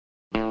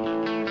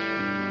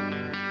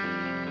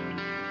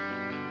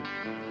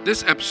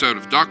This episode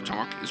of Doc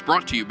Talk is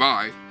brought to you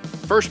by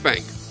First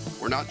Bank.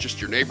 We're not just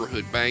your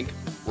neighborhood bank,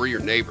 we're your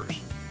neighbors.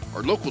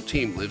 Our local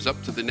team lives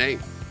up to the name,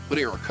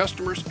 putting our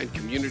customers and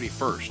community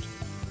first.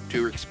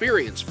 To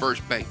experience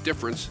First Bank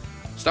difference,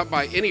 stop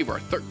by any of our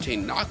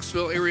 13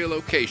 Knoxville area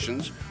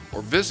locations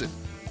or visit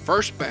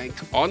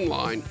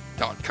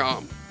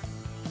firstbankonline.com.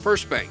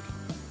 First Bank,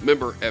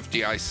 member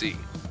FDIC.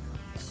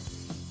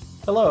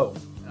 Hello,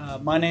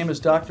 my name is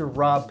Dr.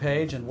 Rob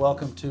Page and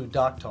welcome to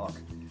Doc Talk.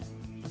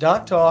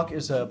 Doc Talk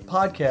is a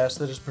podcast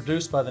that is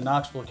produced by the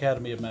Knoxville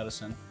Academy of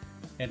Medicine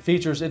and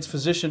features its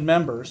physician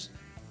members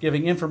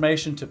giving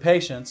information to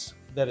patients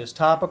that is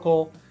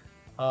topical,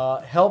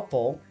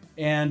 helpful,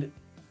 and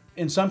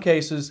in some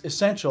cases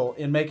essential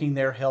in making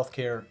their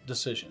healthcare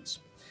decisions.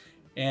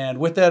 And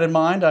with that in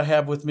mind, I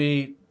have with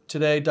me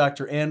today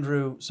Dr.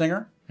 Andrew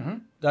Singer.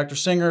 Dr.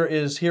 Singer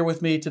is here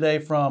with me today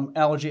from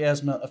Allergy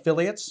Asthma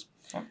Affiliates.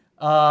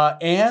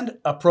 And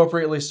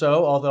appropriately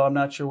so, although I'm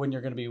not sure when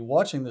you're going to be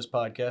watching this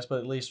podcast, but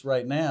at least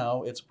right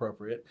now it's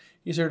appropriate.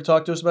 He's here to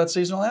talk to us about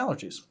seasonal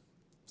allergies.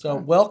 So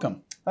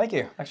welcome. Thank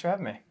you. Thanks for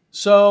having me.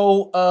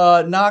 So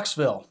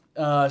Knoxville,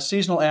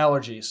 seasonal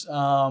allergies.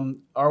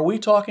 Are we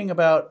talking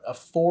about a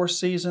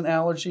four-season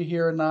allergy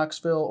here in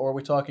Knoxville, or are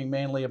we talking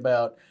mainly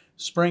about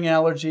spring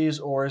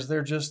allergies, or is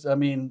there just,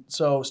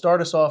 so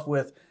start us off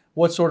with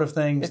what sort of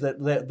things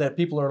that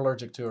people are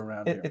allergic to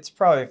around here? It's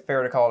probably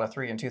fair to call it a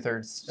 3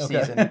 2/3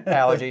 season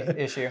allergy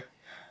issue.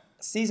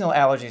 Seasonal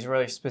allergies,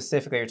 really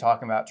specifically, you're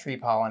talking about tree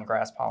pollen,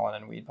 grass pollen,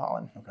 and weed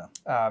pollen. Okay.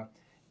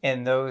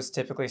 And those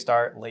typically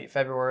start late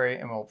February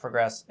and will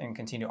progress and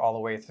continue all the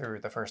way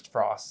through the first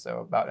frost, so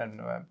about in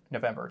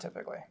November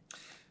typically.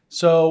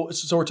 So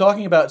we're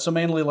talking about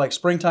mainly like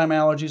springtime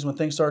allergies when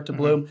things start to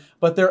bloom,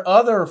 but there are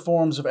other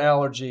forms of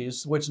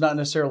allergies, which not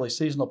necessarily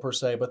seasonal per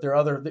se, but there are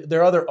other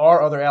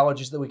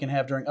allergies that we can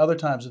have during other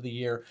times of the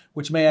year,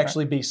 which may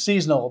actually be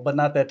seasonal, but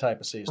not that type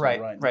of seasonal. Right.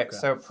 Okay.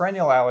 So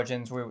perennial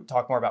allergens, we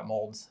talk more about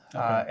molds,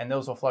 and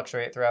those will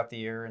fluctuate throughout the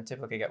year and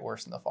typically get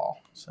worse in the fall.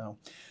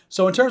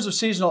 So in terms of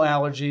seasonal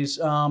allergies,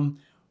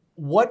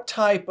 what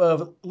type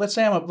of, let's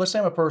say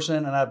I'm a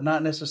person and I've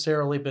not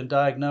necessarily been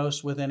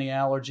diagnosed with any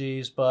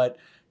allergies, but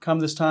come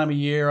this time of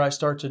year, I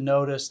start to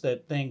notice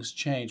that things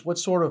change. What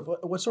sort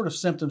of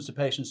symptoms do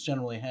patients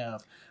generally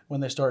have when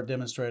they start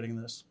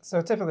demonstrating this?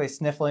 So typically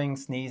sniffling,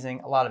 sneezing,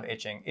 a lot of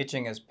itching.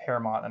 Itching is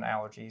paramount in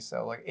allergies.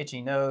 So like itchy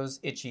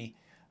nose, itchy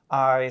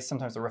eyes,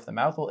 sometimes the roof of the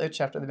mouth will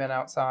itch after they've been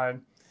outside.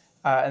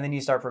 And then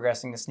you start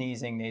progressing to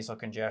sneezing, nasal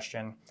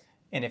congestion.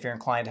 And if you're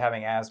inclined to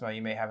having asthma,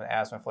 you may have an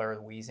asthma flare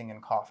with wheezing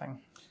and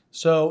coughing.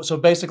 So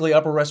basically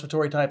upper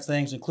respiratory type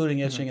things, including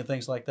itching and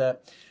things like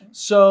that.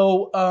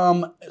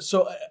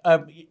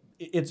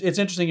 It's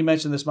interesting you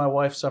mentioned this. My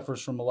wife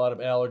suffers from a lot of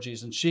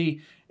allergies, and she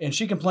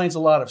complains a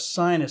lot of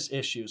sinus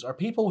issues. Are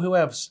people who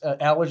have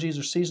allergies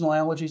or seasonal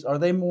allergies, are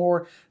they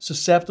more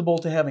susceptible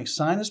to having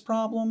sinus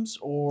problems?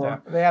 Or yeah,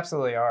 they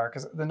absolutely are,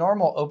 because the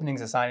normal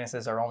openings of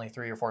sinuses are only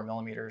 3 or 4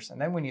 millimeters, and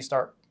then when you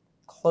start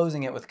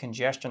closing it with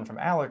congestion from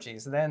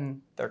allergies,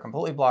 then they're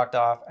completely blocked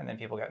off, and then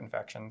people get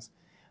infections.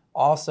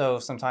 Also,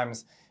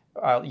 sometimes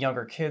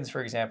younger kids,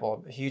 for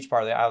example, a huge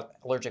part of the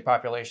allergic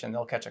population,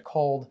 they'll catch a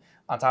cold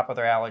on top of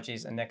their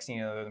allergies, and next thing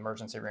you know, they're in the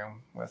emergency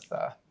room with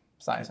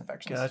sinus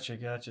infections.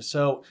 Gotcha.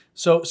 So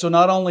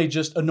not only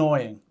just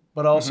annoying,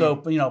 but also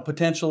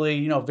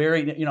potentially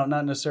very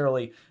not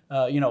necessarily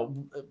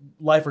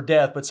life or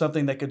death, but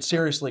something that could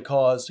seriously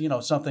cause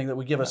something that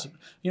would give us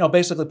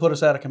basically put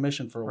us out of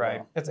commission for a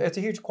while. Right. It's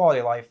a huge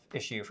quality of life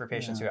issue for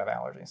patients who have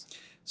allergies.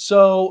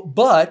 So,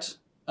 but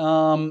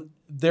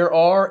there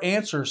are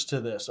answers to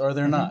this, are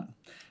there not?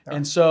 Yeah.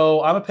 And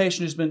so I'm a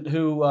patient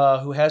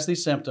who has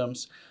these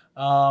symptoms.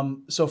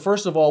 So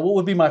first of all, what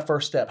would be my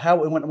first step?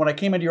 When I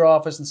came into your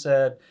office and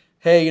said,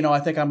 hey, I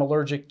think I'm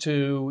allergic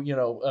to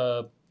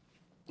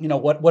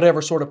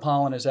whatever sort of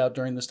pollen is out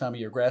during this time of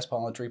year, grass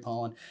pollen, tree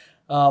pollen.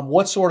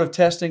 What sort of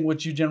testing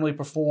would you generally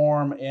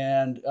perform,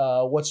 and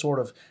what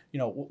sort of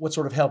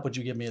help would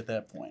you give me at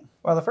that point?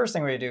 Well, the first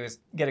thing we do is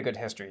get a good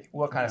history.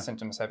 What kind of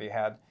symptoms have you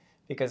had?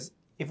 Because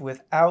if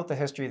without the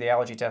history, the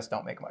allergy tests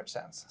don't make much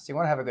sense. So you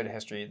want to have a good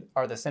history.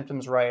 Are the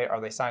symptoms right? Are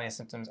they sinus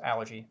symptoms,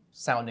 allergy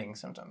sounding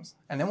symptoms?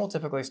 And then we'll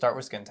typically start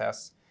with skin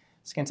tests.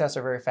 Skin tests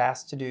are very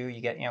fast to do.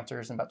 You get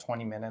answers in about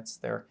 20 minutes.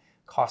 They're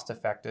cost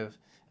effective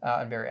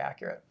and very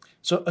accurate.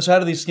 So how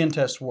do these skin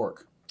tests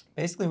work?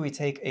 Basically, we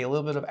take a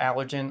little bit of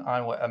allergen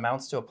on what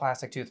amounts to a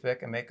plastic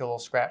toothpick and make a little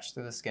scratch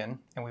through the skin,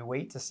 and we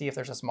wait to see if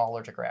there's a small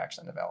allergic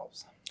reaction that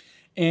develops.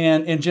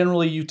 And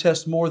generally you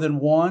test more than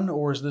one,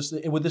 or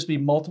would this be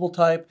multiple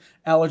type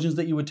allergens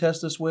that you would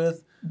test this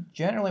with?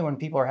 Generally, when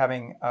people are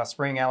having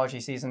spring allergy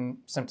season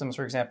symptoms,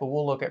 for example,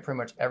 we'll look at pretty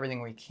much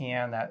everything we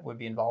can that would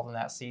be involved in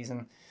that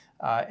season.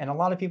 And a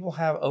lot of people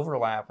have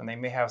overlap, and they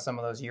may have some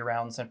of those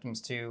year-round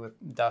symptoms too,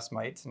 with dust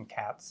mites and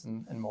cats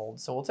and mold.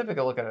 So we'll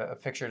typically look at a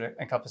picture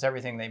to encompass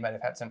everything they might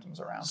have had symptoms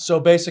around. So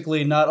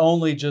basically, not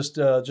only just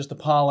the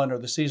pollen or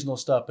the seasonal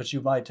stuff, but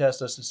you might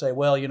test us and say,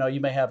 well, you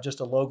may have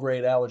just a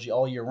low-grade allergy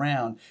all year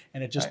round,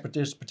 and it just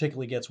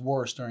particularly gets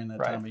worse during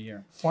that time of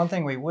year. One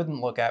thing we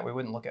wouldn't look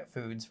at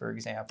foods, for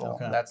example.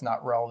 Okay. That's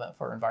not relevant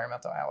for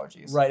environmental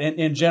allergies. Right,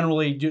 and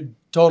generally,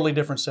 totally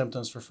different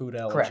symptoms for food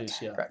allergies.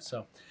 Correct. Yeah. Correct.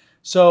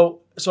 So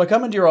I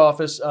come into your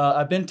office.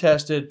 I've been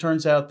tested.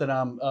 Turns out that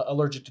I'm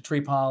allergic to tree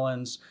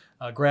pollens,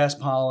 grass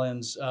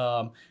pollens.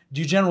 Do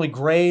you generally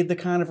grade the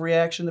kind of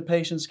reaction the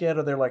patients get?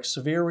 Are there like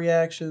severe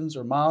reactions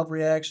or mild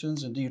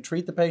reactions? And do you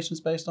treat the patients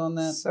based on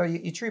that? So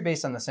you treat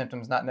based on the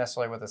symptoms, not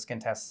necessarily what the skin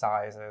test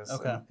size is.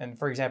 Okay. And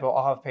for example,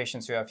 I'll have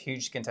patients who have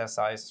huge skin test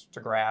size to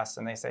grass,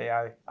 and they say,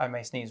 I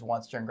may sneeze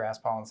once during grass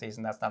pollen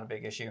season. That's not a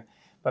big issue.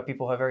 But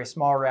people have very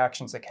small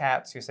reactions to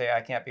cats who say,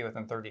 I can't be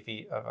within 30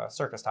 feet of a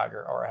circus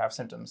tiger or I have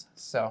symptoms.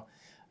 So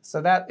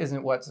that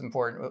isn't what's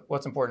important.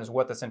 What's important is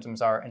what the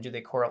symptoms are and do they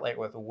correlate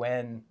with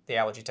when the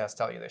allergy tests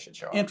tell you they should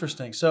show up.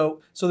 Interesting.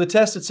 So the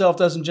test itself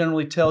doesn't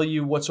generally tell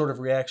you what sort of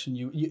reaction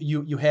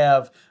you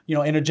have,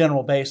 in a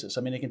general basis.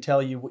 I mean, it can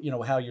tell you,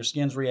 how your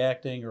skin's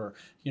reacting, or,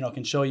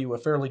 can show you a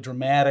fairly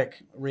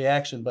dramatic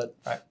reaction, but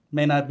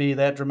may not be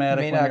that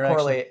dramatic.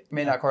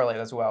 May not correlate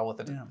as well with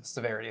the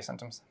severity of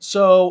symptoms.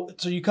 So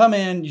you come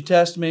in, you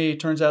test me. It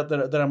turns out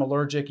that I'm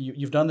allergic.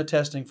 You've done the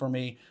testing for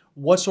me.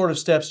 What sort of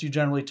steps do you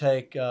generally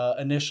take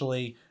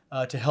initially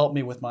to help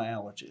me with my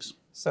allergies?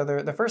 So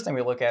the first thing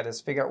we look at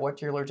is figure out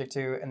what you're allergic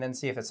to and then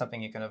see if it's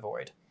something you can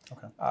avoid.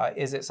 Okay.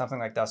 Is it something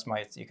like dust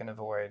mites you can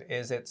avoid?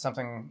 Is it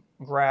something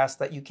grass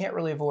that you can't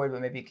really avoid,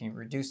 but maybe you can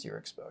reduce your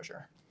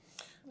exposure?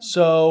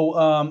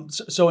 So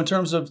in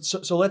terms of,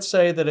 so let's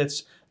say that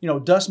it's,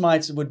 dust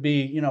mites would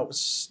be,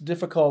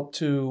 difficult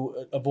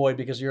to avoid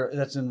because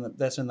that's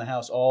in the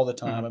house all the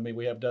time. Mm-hmm. I mean,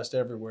 we have dust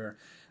everywhere.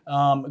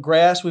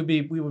 Grass we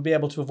would be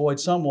able to avoid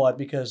somewhat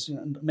because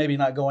maybe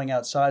not going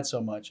outside so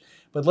much.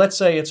 But let's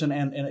say it's an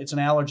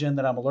allergen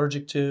that I'm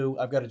allergic to.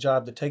 I've got a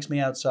job that takes me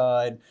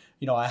outside.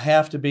 I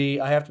have to be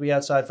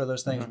outside for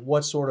those things. Mm-hmm.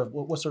 What sort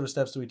of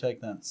steps do we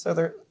take then? So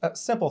they're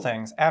simple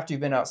things. After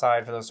you've been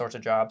outside for those sorts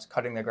of jobs,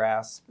 cutting the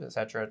grass,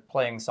 etc.,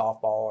 playing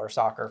softball or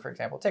soccer, for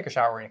example, take a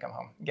shower when you come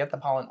home. Get the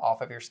pollen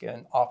off of your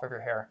skin, off of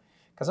your hair.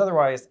 Because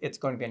otherwise, it's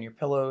going to be on your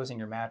pillows and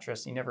your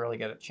mattress. You never really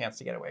get a chance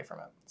to get away from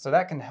it. So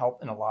that can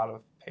help in a lot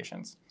of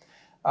patients.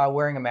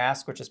 Wearing a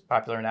mask, which is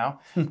popular now,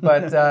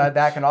 but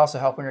that can also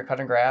help when you're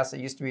cutting grass.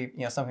 It used to be,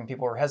 something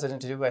people were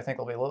hesitant to do, but I think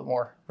they'll be a little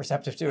more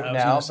receptive to it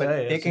now. But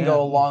it can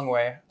go a long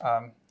way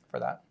for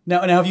that.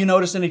 Now, have you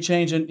noticed any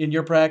change in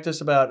your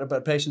practice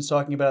about patients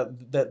talking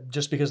about that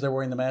just because they're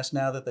wearing the mask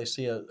now that they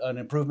see an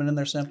improvement in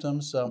their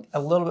symptoms? So a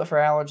little bit for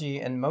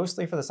allergy and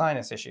mostly for the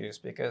sinus issues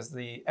because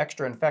the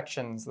extra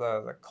infections,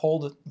 the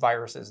cold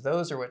viruses,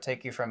 those are what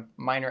take you from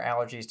minor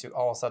allergies to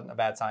all of a sudden a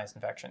bad sinus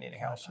infection needing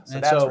help. So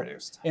that's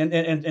reduced.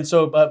 And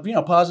so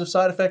positive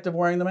side effect of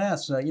wearing the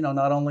mask,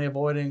 not only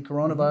avoiding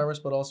coronavirus,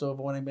 mm-hmm. but also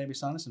avoiding maybe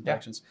sinus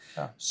infections.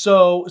 Yeah.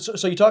 So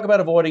you talk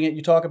about avoiding it.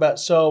 You talk about,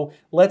 so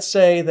let's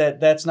say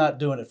that's not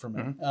doing it for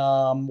me.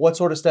 Mm-hmm. What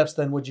sort of steps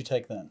then would you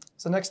take then?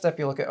 So next step,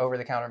 you look at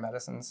over-the-counter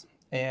medicines,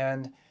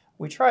 and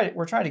we're trying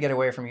to get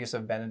away from use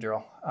of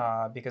Benadryl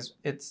because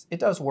it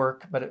does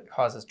work, but it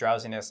causes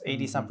drowsiness.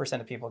 80-some%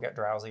 mm-hmm. of people get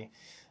drowsy,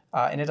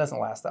 and it doesn't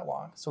last that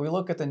long. So we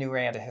look at the newer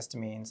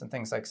antihistamines and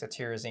things like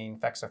cetirizine,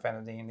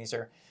 fexofenadine. These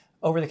are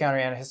over-the-counter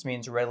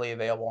antihistamines readily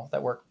available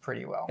that work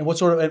pretty well. And what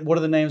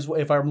are the names,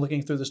 if I'm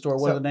looking through the store,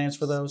 what are the names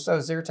for those? So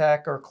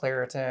Zyrtec or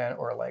Claritin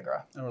or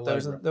Allegra.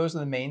 Those are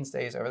the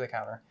mainstays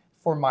over-the-counter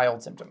for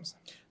mild symptoms.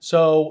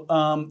 So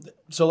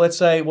let's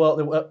say,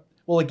 well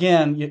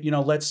again,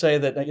 let's say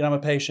that I'm a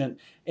patient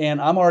and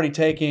I'm already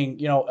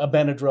taking a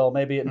Benadryl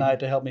maybe at mm-hmm. night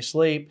to help me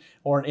sleep,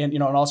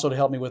 and also to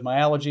help me with my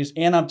allergies,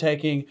 and I'm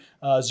taking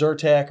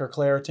Zyrtec or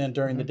Claritin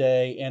during mm-hmm. the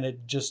day, and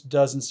it just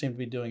doesn't seem to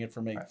be doing it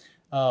for me.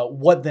 Right.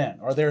 What then?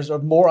 Are there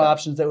more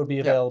options that would be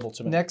available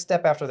to me? Next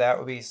step after that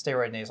would be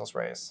steroid nasal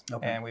sprays,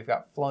 and we've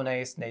got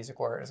Flonase,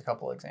 Nasacort as a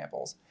couple of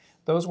examples.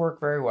 Those work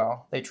very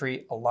well. They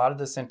treat a lot of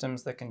the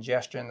symptoms, the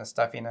congestion, the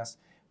stuffiness,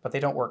 but they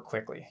don't work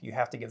quickly. You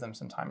have to give them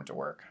some time to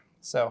work.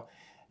 So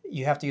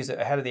you have to use it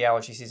ahead of the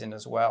allergy season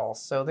as well.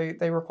 So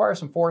they require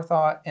some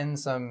forethought and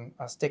some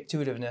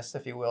stick-to-itiveness,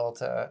 if you will,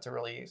 to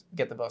really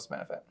get the most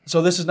benefit.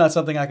 So this is not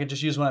something I could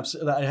just use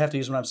I have to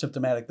use when I'm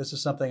symptomatic. This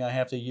is something I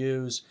have to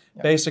use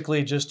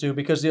basically just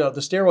because the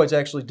steroids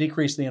actually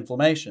decrease the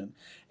inflammation.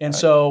 And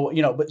so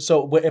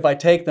if I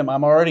take them,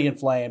 I'm already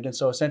inflamed, and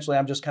so essentially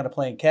I'm just kind of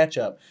playing catch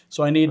up.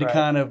 So I need to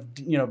kind of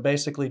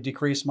basically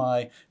decrease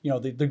my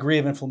the degree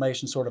of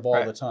inflammation sort of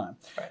all the time.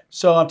 Right.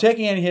 So I'm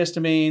taking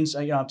antihistamines.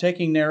 I'm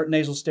taking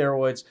nasal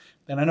steroids,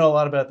 and I know a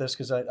lot about this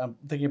because I'm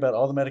thinking about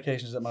all the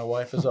medications that my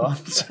wife is on.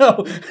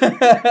 So,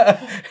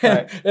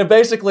 and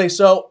basically,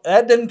 so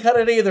that didn't cut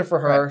it either for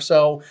her. Right.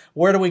 So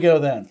where do we go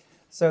then?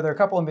 So there are a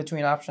couple in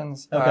between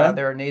options.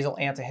 There are nasal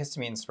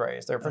antihistamine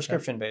sprays. They're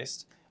prescription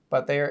based,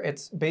 but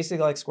it's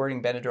basically like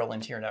squirting Benadryl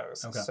into your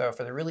nose. Okay. So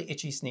for the really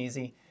itchy,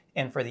 sneezy,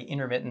 And for the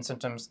intermittent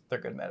symptoms, they're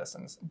good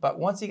medicines. But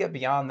once you get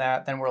beyond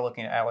that, then we're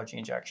looking at allergy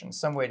injections,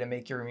 some way to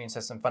make your immune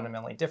system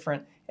fundamentally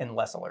different and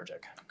less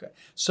allergic. Okay.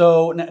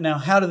 So now,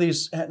 how do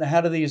these?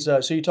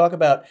 So you talk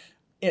about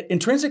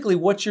intrinsically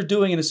what you're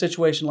doing in a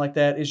situation like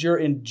that is you're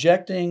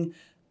injecting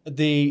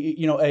the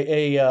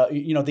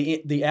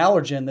the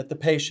allergen that the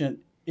patient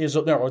is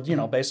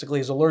basically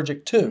is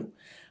allergic to.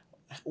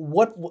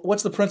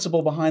 What's the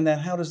principle behind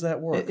that? How does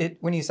that work?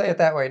 When you say it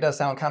that way, it does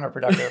sound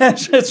counterproductive.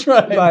 That's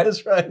right. But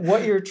that's right.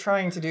 What you're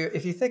trying to do,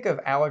 if you think of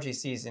allergy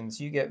seasons,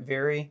 you get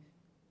very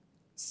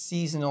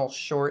seasonal,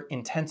 short,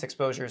 intense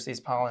exposures to these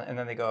pollen, and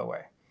then they go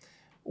away.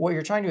 What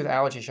you're trying to do with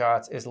allergy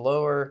shots is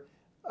lower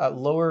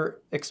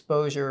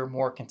exposure,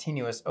 more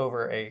continuous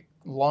over a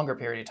longer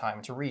period of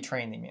time to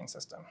retrain the immune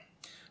system.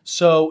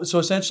 So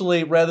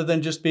essentially, rather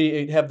than just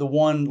have the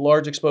one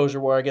large exposure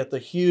where I get the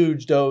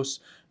huge dose,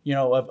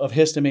 of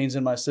histamines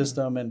in my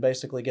system and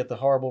basically get the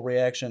horrible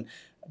reaction,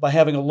 by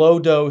having a low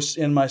dose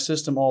in my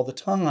system all the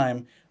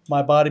time,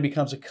 my body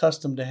becomes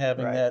accustomed to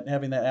having that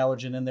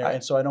allergen in there,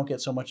 and so I don't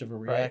get so much of a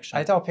reaction.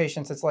 I tell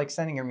patients it's like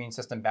sending your immune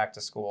system back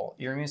to school.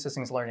 Your immune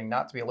system is learning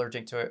not to be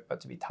allergic to it, but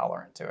to be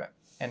tolerant to it.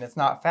 And it's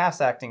not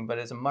fast acting, but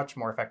it's a much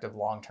more effective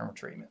long-term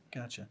treatment.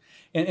 Gotcha.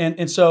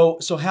 And so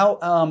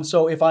how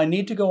so if I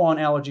need to go on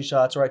allergy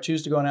shots, or I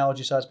choose to go on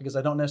allergy shots because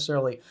I don't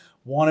necessarily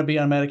want to be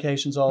on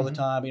medications all the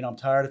time. I'm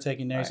tired of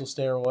taking nasal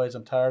steroids.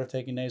 I'm tired of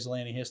taking nasal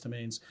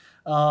antihistamines.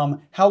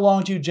 How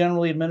long do you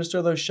generally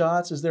administer those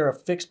shots? Is there a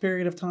fixed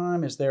period of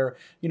time? Is there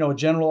a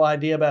general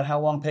idea about how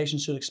long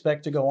patients should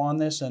expect to go on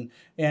this, and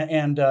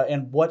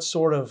what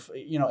sort of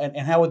and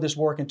how would this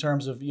work in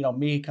terms of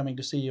me coming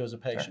to see you as a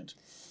patient?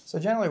 Sure. So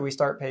generally we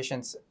start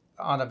patients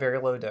on a very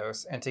low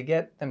dose, and to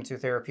get them to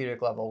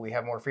therapeutic level, we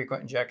have more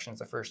frequent injections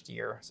the first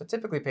year. So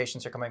typically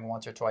patients are coming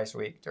once or twice a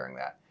week during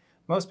that.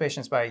 Most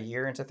patients by a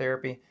year into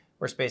therapy,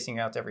 we're spacing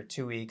out to every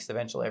 2 weeks,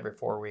 eventually every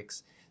 4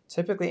 weeks,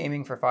 typically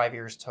aiming for 5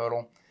 years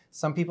total.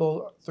 Some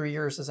people 3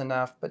 years is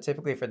enough, but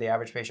typically for the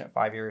average patient,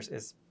 5 years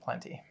is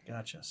plenty.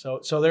 Gotcha.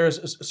 So there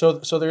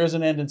is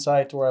an end in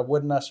sight to where I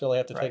wouldn't necessarily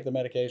have to take the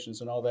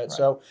medications and all that.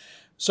 Right.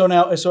 So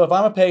if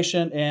I'm a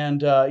patient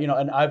and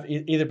and I've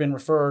either been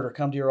referred or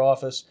come to your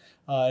office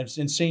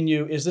and seen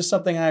you, is this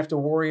something I have to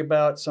worry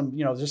about?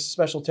 Just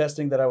special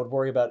testing that I would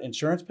worry about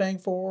insurance paying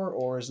for,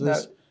 or is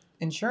this? No,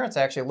 insurance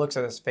actually looks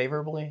at this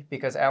favorably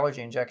because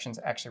allergy injections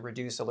actually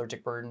reduce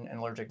allergic burden and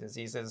allergic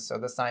diseases. So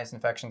the sinus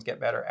infections get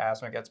better,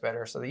 asthma gets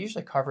better. So they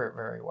usually cover it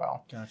very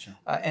well. Gotcha.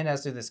 And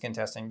as do the skin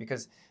testing,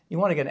 because you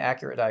want to get an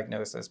accurate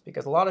diagnosis,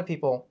 because a lot of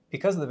people,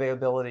 because of the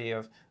availability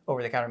of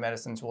over-the-counter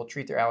medicines, will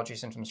treat their allergy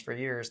symptoms for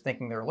years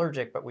thinking they're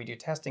allergic, but we do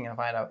testing and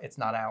find out it's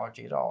not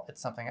allergy at all.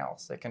 It's something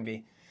else. It can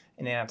be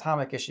an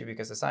anatomic issue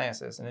because of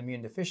sinuses, an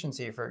immune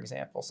deficiency, for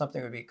example,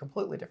 something would be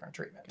completely different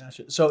treatment.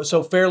 Gotcha.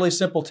 So fairly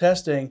simple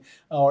testing,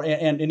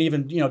 and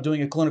even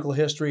doing a clinical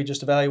history,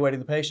 just evaluating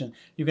the patient,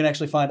 you can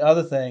actually find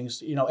other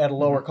things at a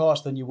lower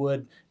cost than you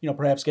would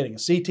perhaps getting a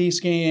CT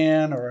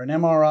scan or an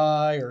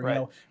MRI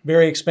or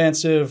very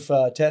expensive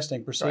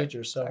testing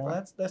procedures. So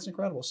well, that's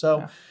incredible.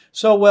 So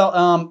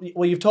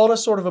you've told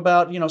us sort of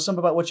about some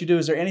about what you do.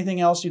 Is there anything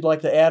else you'd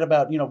like to add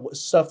about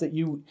stuff that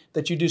you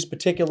do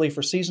particularly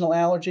for seasonal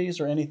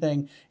allergies, or anything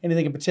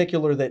in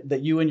particular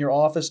that you in your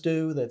office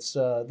do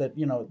that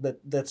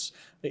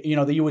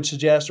you would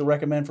suggest or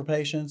recommend for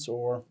patients?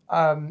 Or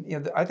I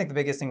think the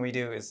biggest thing we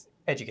do is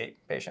educate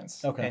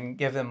patients and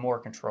give them more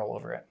control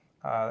over it.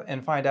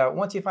 And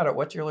once you find out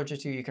what you're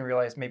allergic to, you can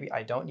realize maybe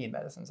I don't need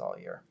medicines all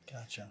year.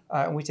 Gotcha.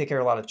 And we take care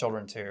of a lot of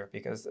children too,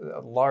 because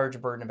a large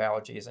burden of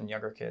allergies in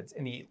younger kids.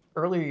 And the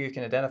earlier you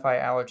can identify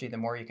allergy, the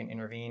more you can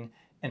intervene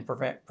and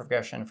prevent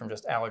progression from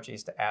just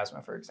allergies to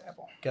asthma, for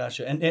example.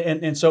 Gotcha.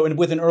 And so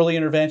with an early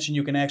intervention,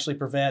 you can actually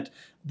prevent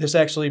this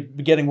actually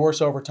getting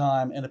worse over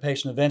time and the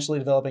patient eventually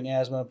developing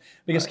asthma,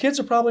 because kids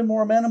are probably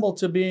more amenable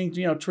to being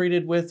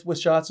treated with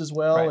shots as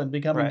well and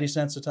becoming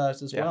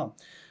desensitized as well.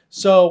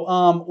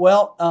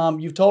 So,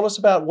 you've told us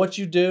about what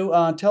you do.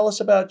 Tell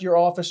us about your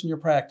office and your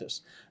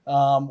practice.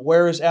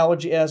 Where is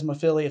Allergy Asthma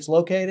Affiliates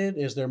located?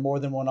 Is there more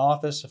than one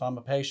office? If I'm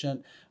a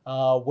patient,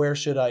 where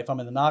should I, if I'm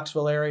in the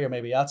Knoxville area or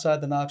maybe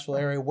outside the Knoxville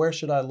area, where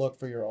should I look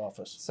for your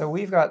office? So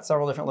we've got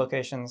several different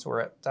locations.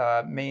 We're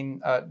at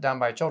Maine, down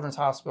by Children's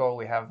Hospital.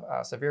 We have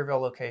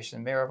Sevierville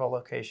location, Maryville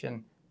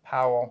location,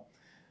 Powell,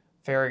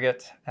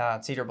 Farragut,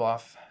 Cedar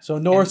Bluff. So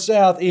north,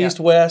 south, east,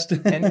 west.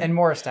 and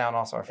Morristown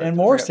also. And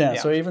Morristown,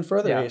 so even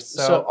further east.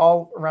 So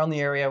all around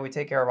the area, we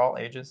take care of all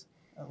ages.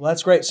 Well,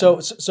 that's great. So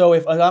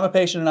if I'm a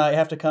patient and I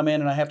have to come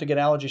in and I have to get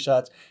allergy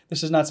shots,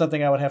 this is not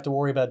something I would have to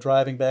worry about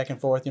driving back and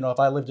forth. If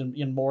I lived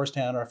in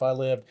Morristown, or if I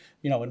lived,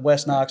 in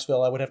West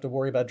Knoxville, I would have to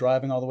worry about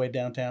driving all the way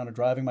downtown or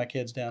driving my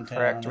kids downtown.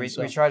 Correct.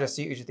 We try to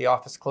see you at the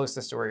office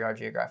closest to where you are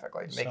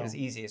geographically to make it as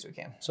easy as we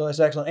can. So that's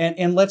excellent.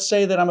 And let's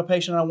say that I'm a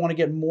patient and I want to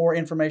get more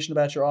information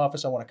about your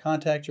office. I want to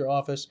contact your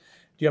office.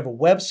 Do you have a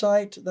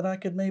website that I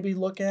could maybe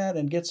look at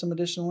and get some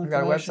additional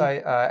information?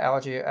 We've got a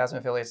website,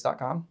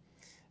 allergyasthmaaffiliates.com.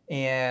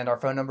 And our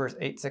phone number is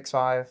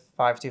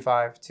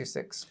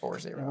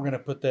 865-525-2640. And we're going to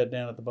put that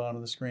down at the bottom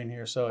of the screen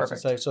here, so it's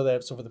Perfect. safe, so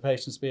for the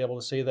patients to be able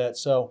to see that.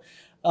 So,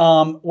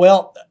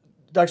 well,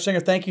 Dr. Singer,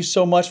 thank you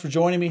so much for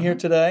joining me here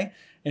today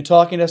and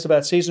talking to us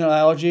about seasonal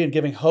allergy and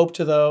giving hope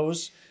to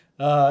those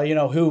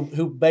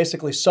who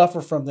basically suffer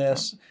from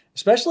this,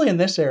 especially in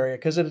this area,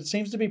 because it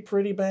seems to be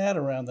pretty bad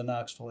around the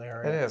Knoxville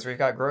area. It is. We've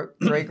got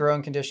great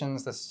growing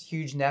conditions. This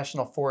huge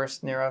national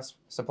forest near us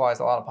supplies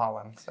a lot of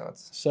pollen,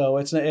 so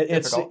it's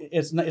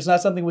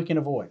not something we can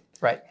avoid.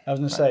 Right. I was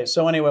going to say.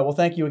 So anyway, well,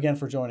 thank you again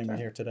for joining me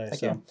here today.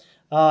 Thank you.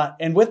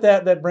 And with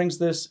that brings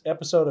this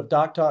episode of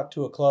Doc Talk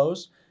to a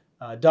close.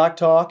 Doc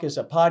Talk is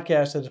a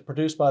podcast that is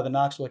produced by the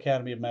Knoxville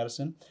Academy of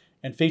Medicine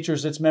and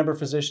features its member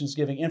physicians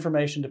giving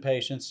information to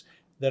patients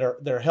that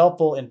are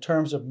helpful in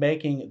terms of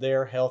making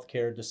their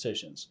healthcare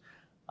decisions.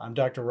 I'm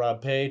Dr.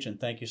 Rob Page, and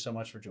thank you so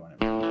much for joining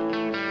me.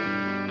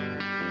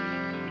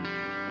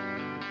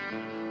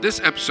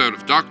 This episode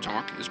of Doc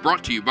Talk is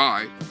brought to you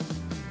by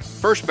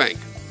First Bank.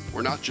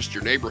 We're not just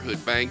your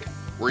neighborhood bank,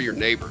 we're your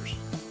neighbors.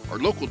 Our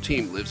local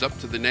team lives up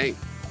to the name,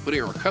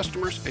 putting our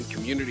customers and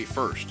community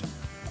first.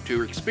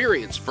 To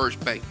experience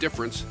First Bank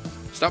difference,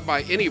 stop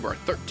by any of our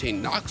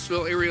 13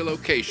 Knoxville area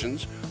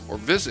locations or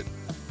visit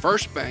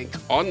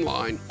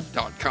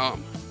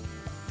firstbankonline.com.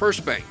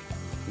 First Bank,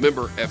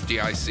 member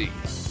FDIC.